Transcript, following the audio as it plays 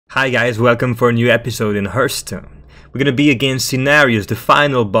Hi guys, welcome for a new episode in Hearthstone. We're gonna be against Cenarius, the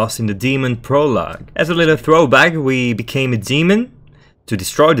final boss in the Demon Prologue. As a little throwback, we became a demon to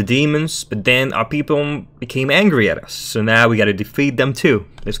destroy the demons, but then our people became angry at us, so now we gotta defeat them too.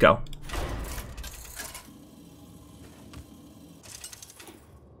 Let's go.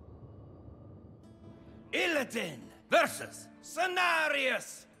 Illidan versus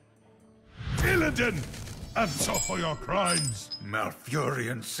Cenarius! Illidan! Answer for your crimes!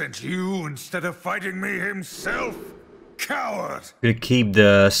 Malfurion sent you instead of fighting me himself? Coward! We're gonna keep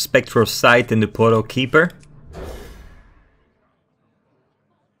the Spectral Sight and the Portal Keeper.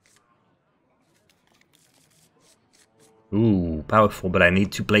 Ooh, powerful, but I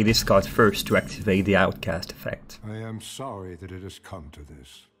need to play this card first to activate the Outcast effect. I am sorry that it has come to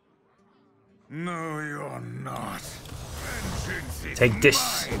this. No, you're not. Vengeance is Take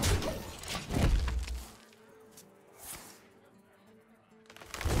this. mine.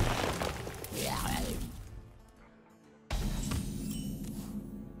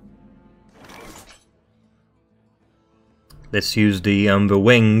 Let's use the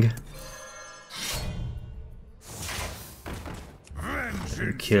wing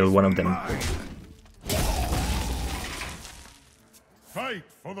and kill one of them. Fight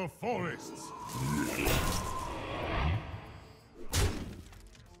for the forests!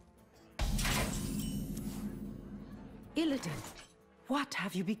 Illidan, what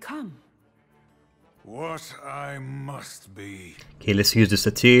have you become? What I must be. Okay, let's use the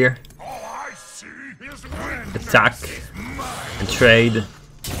Satyr. All I see is Attack and trade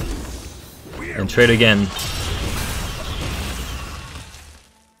and trade again.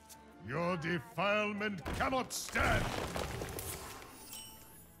 Your defilement cannot stand!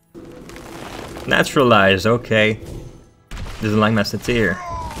 Naturalize, okay. Doesn't like my Satyr.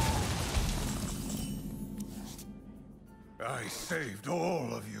 I saved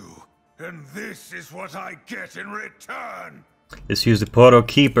all of you, and this is what I get in return. Let's use the Portal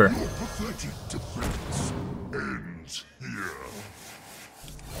Keeper. Pathetic defense ends here.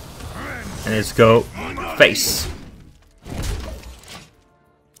 And let's go face.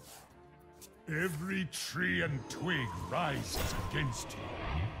 Every tree and twig rises against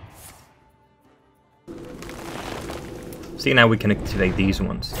you. See, now we can activate these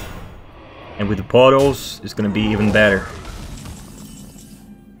ones. And with the portals, it's gonna be even better.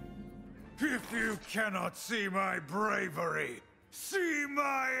 If you cannot see my bravery, see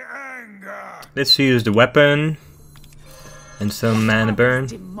my anger. Let's use the weapon and some mana burn.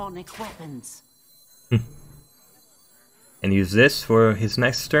 Demonic weapons. And use this for his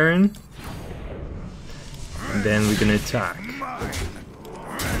next turn. And then we're gonna attack. Mine.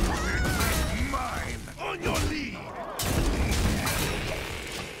 Vengeance is mine. On your lead.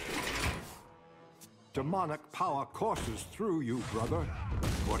 Demonic power courses through you, brother.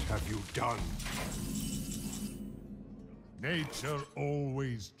 What have you done? Nature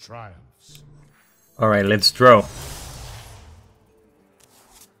always triumphs. Alright, let's draw.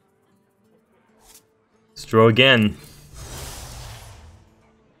 Let's draw again.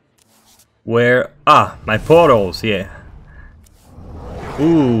 Where? Ah, my portals, yeah.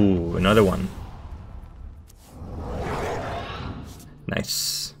 Ooh, another one.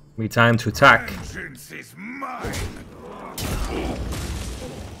 Nice. We time to attack. Vengeance is mine.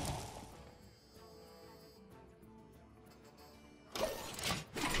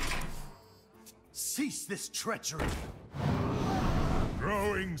 Cease this treachery!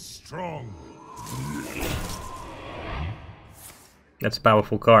 Growing strong. That's a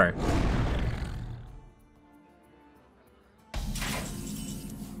powerful card.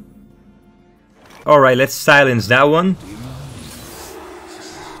 Alright, let's silence that one.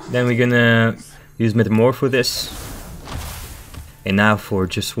 Then we're gonna use Metamorph for this. And now for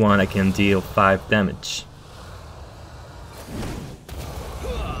just one I can deal 5 damage.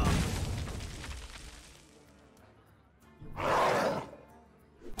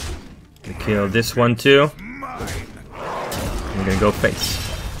 Gonna kill this one too. I'm gonna go face.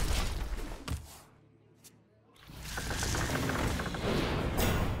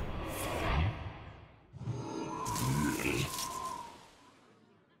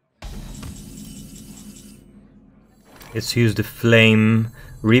 Let's use the Flame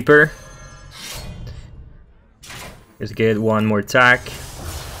Reaper. Let's get one more attack.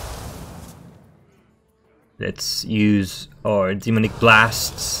 Let's use our Demonic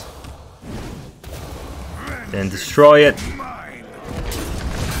Blasts. Then destroy it.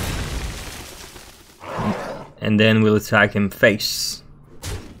 And then we'll attack him face.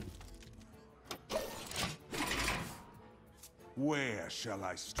 Where shall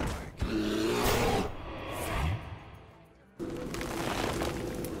I strike?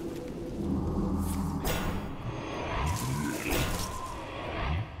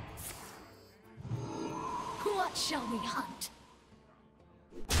 shall we hunt?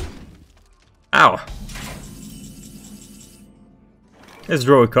 Ow. Let's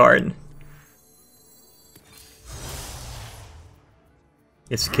draw a card.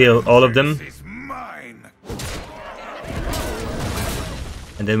 Let's kill all of them. Is mine.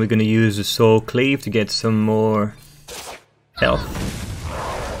 And then we're gonna use the Soul Cleave to get some more health.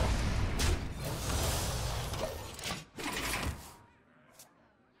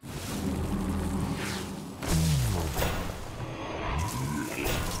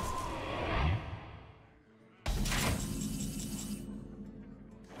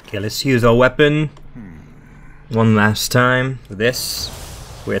 Okay, let's use our weapon one last time for this.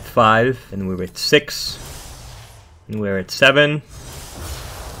 We're at 5, and we're at 6, and we're at 7,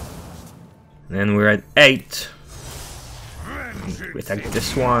 and then we're at 8. We attack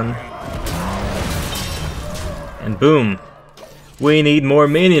this one, and boom! We need more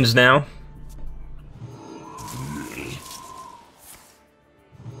minions now.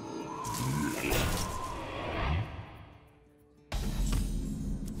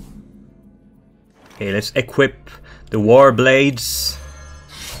 Okay, let's equip the War Blades.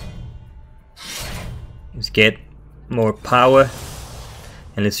 Let's get more power.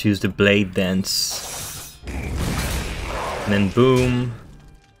 And let's use the Blade Dance. And then boom.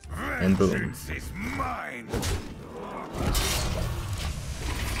 And boom. Vengeance is mine.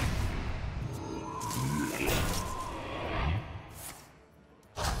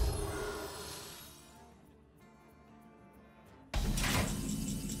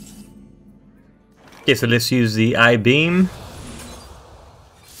 Okay, so let's use the I-Beam.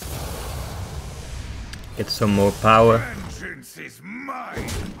 Get some more power. Vengeance is mine.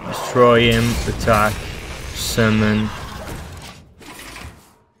 Destroy him, attack, summon.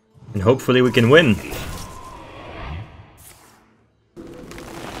 And hopefully we can win.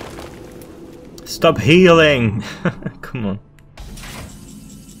 Stop healing! Come on.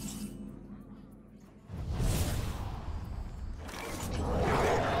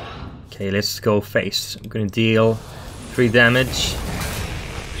 Okay, let's go face. I'm gonna deal 3 damage.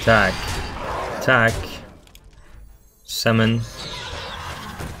 Attack. Attack. Summon.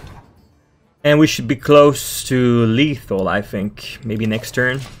 And we should be close to lethal, I think. Maybe next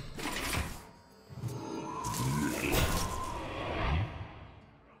turn.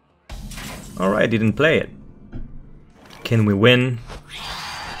 Alright, didn't play it. Can we win?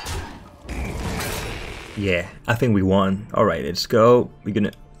 Yeah, I think we won. Alright, let's go. We're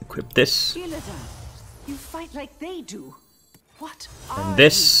gonna equip this. Illidan, you fight like they do. What are And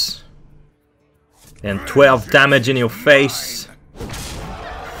this. Then 12 damage in your face.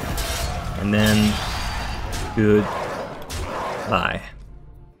 And then goodbye.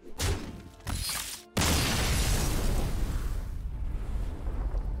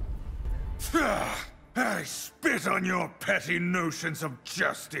 I spit on your petty notions of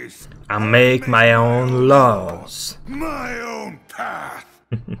justice. I make my own laws. My own path.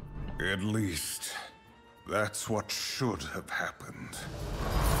 At least, that's what should have happened.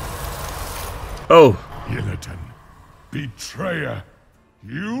 Oh, Illidan, betrayer,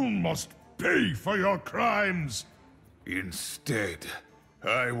 you must pay for your crimes. Instead,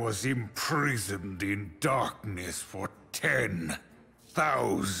 I was imprisoned in darkness for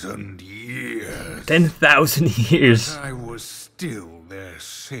 10,000 years. 10,000 years. I was still their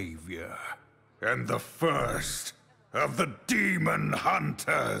savior, and the first of the demon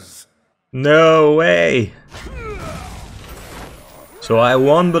hunters. No way. So I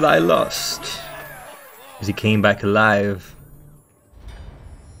won, but I lost. Because he came back alive.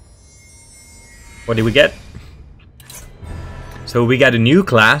 What did we get? So we got a new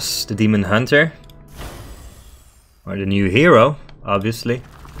class, the Demon Hunter. Or the new hero, obviously.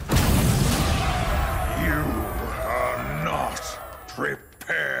 You are not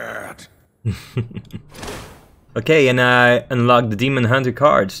prepared. Okay, and I unlocked the Demon Hunter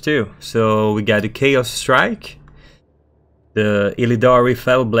cards too. So we got the Chaos Strike, the Illidari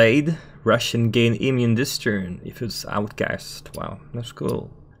Fellblade, Russian gain immune this turn if it's outcast. Wow, that's cool.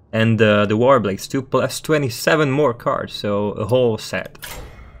 And the Warblades 2 plus 27 more cards, so a whole set.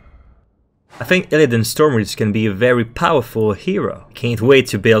 I think Illidan Stormrage can be a very powerful hero. Can't wait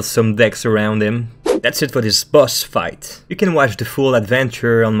to build some decks around him. That's it for this boss fight. You can watch the full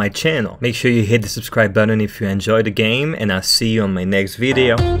adventure on my channel. Make sure you hit the subscribe button if you enjoy the game, and I'll see you on my next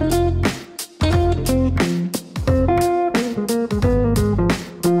video.